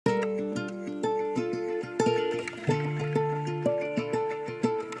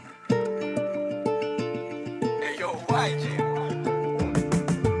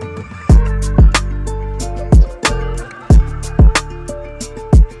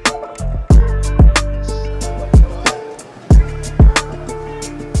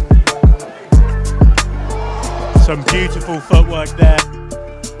Some beautiful footwork there.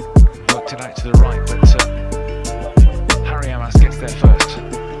 Worked it out to the right, but Harry Amass gets there first.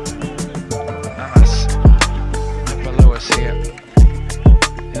 Amass below us here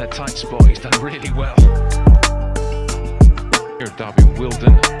in a tight spot. He's done really well. Here at Derby,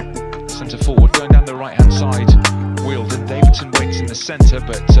 Wilden, centre forward, going down the right hand side. Wilden, Davidson waits in the centre,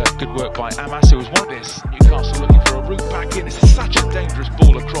 but good work by Amass, who was one of this. Newcastle looking for a route back in. It's such a dangerous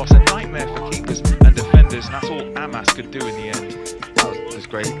ball across, a nightmare for keepers and defenders, and that's all Amass could do in the end. That was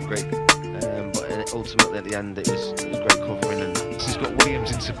great. But ultimately at the end it was great covering. And he's got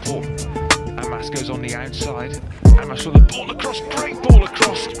Williams in support. Amass goes on the outside. Amass with the ball across, great ball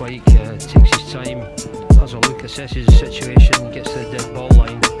across. Spike takes his time, has a look, assesses the situation, gets to the dead ball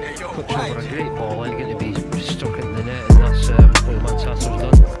line, clips over a great ball, and going to be stuck in the net, and that's what Mansato's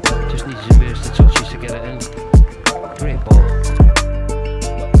done. Just needs the various touches to get it in. Great ball.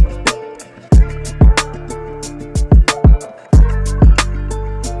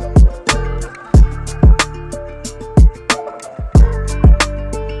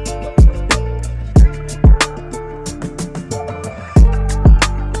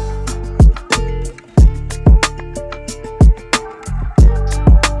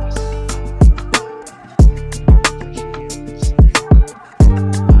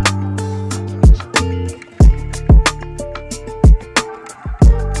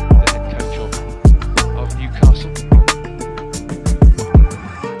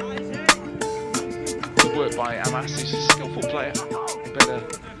 By Amass, who's a skillful player, better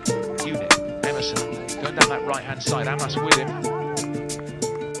unit. Emerson going down that right hand side, Amass with him.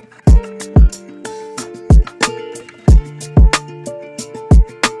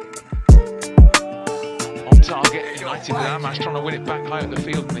 On target, United with Amass trying to win it back high at the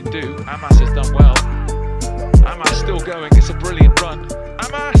field, and they do. Amass has done well. Amass still going, it's a brilliant run.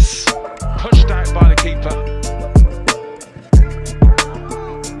 Amass pushed out by the keeper.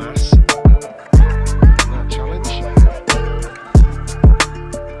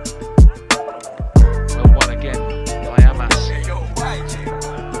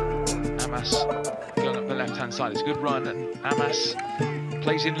 Going up the left hand side, it's a good run, and Amass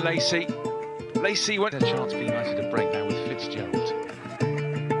plays in Lacey. Lacey went a chance for United to break now with Fitzgerald.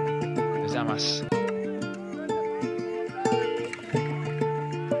 There's Amass.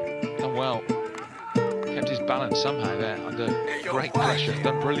 Done well. Kept his balance somehow there under great pressure.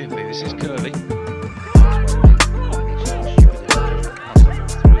 Done brilliantly. This is Curly.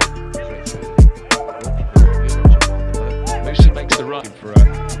 Musa makes the run for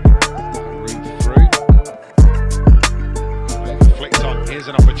here's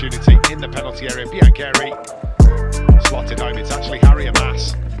an opportunity in the penalty area. Biancheri slotted home. It's actually Harry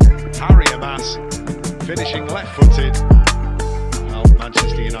Amass. Harry Amass finishing left-footed. Well,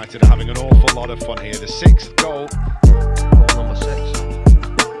 Manchester United are having an awful lot of fun here. The sixth goal. Goal number 6.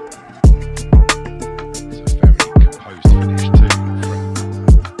 It's a very composed finish too.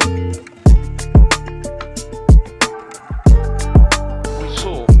 We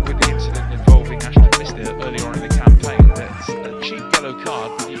saw with the incident involving Ashton Lister earlier on in the campaign that a cheap yellow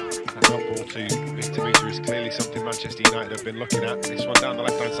card. That ball to Musa is clearly something Manchester United have been looking at. This one down the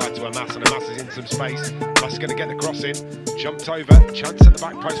left-hand side to Amass, and Amass is in some space. Amass is going to get the cross in. Jumped over. Chance at the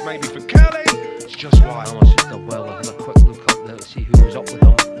back post maybe for Curly. It's just wide. Amass has done well. I'll have a quick look up there to see who was up with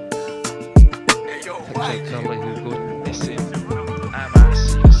him. Picks out Curly, who's good. This is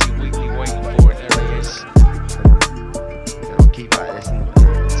Amass. You can see Wheatley waiting for it. There he is. I'll keep at this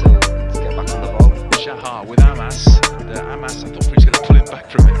until to get back on the ball. Shahar with Amass. And Amass, I thought he was going to pull him back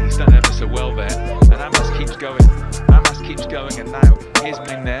from it. He's done ever so well there. And Amass keeps going. Amass keeps going, and now here's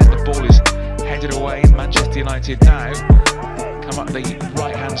Ming there. The ball is headed away. Manchester United now come up the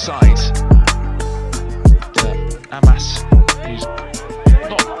right hand side. Amass, who's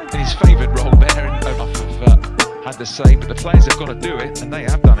not in his favourite role there, and have had the save, but the players have got to do it, and they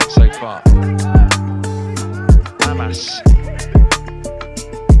have done it so far. Amass.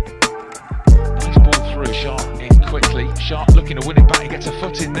 Nice ball through, Sharp in quickly. Sharp looking to win it back. He gets a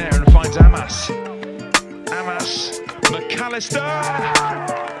foot in there and finds Amass. Amass, McAllister!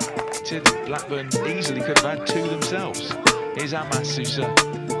 Blackburn easily could have had 2 themselves. Here's Amass, who's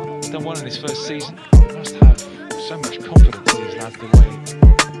done well in his first season. Must have so much confidence in these lads, the way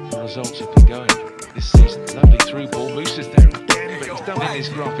the results have been going this season. Lovely through ball. Musa's there again, but he's done in his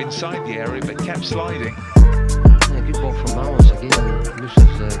graph inside the area, but kept sliding. Yeah, good ball from Amass again.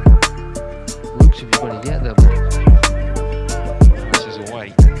 Musa's looks if he's going to get there. This is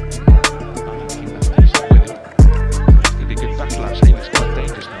away.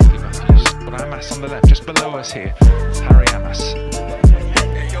 Amass on the left, just below us here. Harry Amass.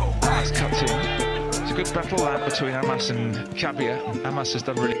 Amass cuts in. It's a good good battle that between Amass and Cabia. Amass has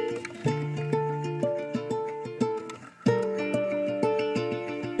done really...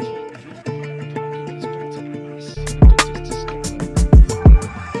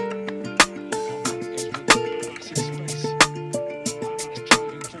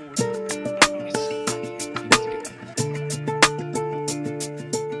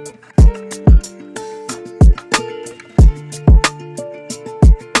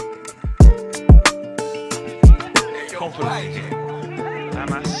 confident.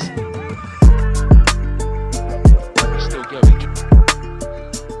 Amass still going.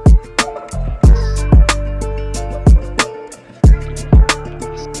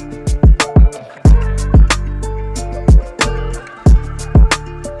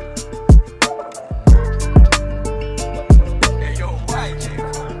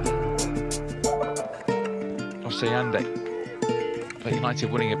 Ande, but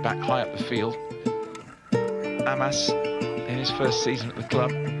United winning it back high up the field. Amass in his first season at the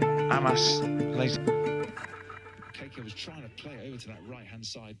club. Amass lays. Keiko was trying to play it over to that right hand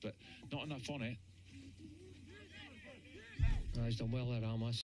side, but not enough on it. He's done well there, Amass.